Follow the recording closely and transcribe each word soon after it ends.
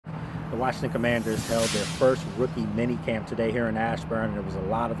The Washington Commanders held their first rookie minicamp today here in Ashburn, and there was a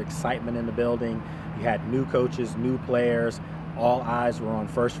lot of excitement in the building. You had new coaches, new players. All eyes were on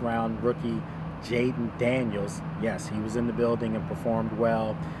first-round rookie Jaden Daniels. Yes, he was in the building and performed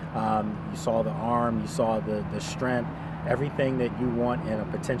well. You saw the arm, you saw the strength. Everything that you want in a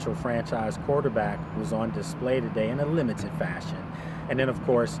potential franchise quarterback was on display today in a limited fashion. And then, of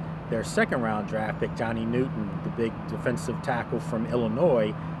course, their second-round draft pick, Johnny Newton, the big defensive tackle from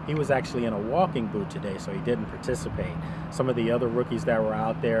Illinois, he was actually in a walking boot today, so he didn't participate. Some of the other rookies that were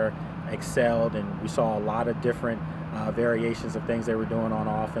out there excelled, and we saw a lot of different variations of things they were doing on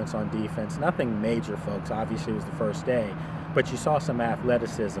offense, on defense. Nothing major, folks. Obviously, it was the first day. But you saw some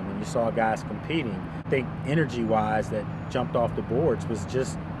athleticism, and you saw guys competing. I think energy-wise that jumped off the boards was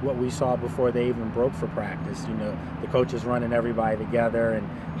just what we saw before they even broke for practice. You know, the coaches running everybody together and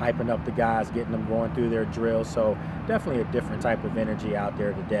hyping up the guys, getting them going through their drills. So definitely a different type of energy out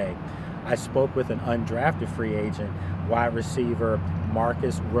there today. I spoke with an undrafted free agent, wide receiver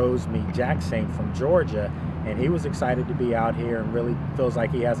Marcus Rosemy-Jackson from Georgia, and he was excited to be out here and really feels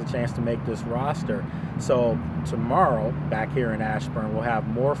like he has a chance to make this roster. So tomorrow, back here in Ashburn, we'll have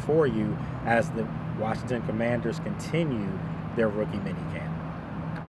more for you as the Washington Commanders continue their rookie minicamp.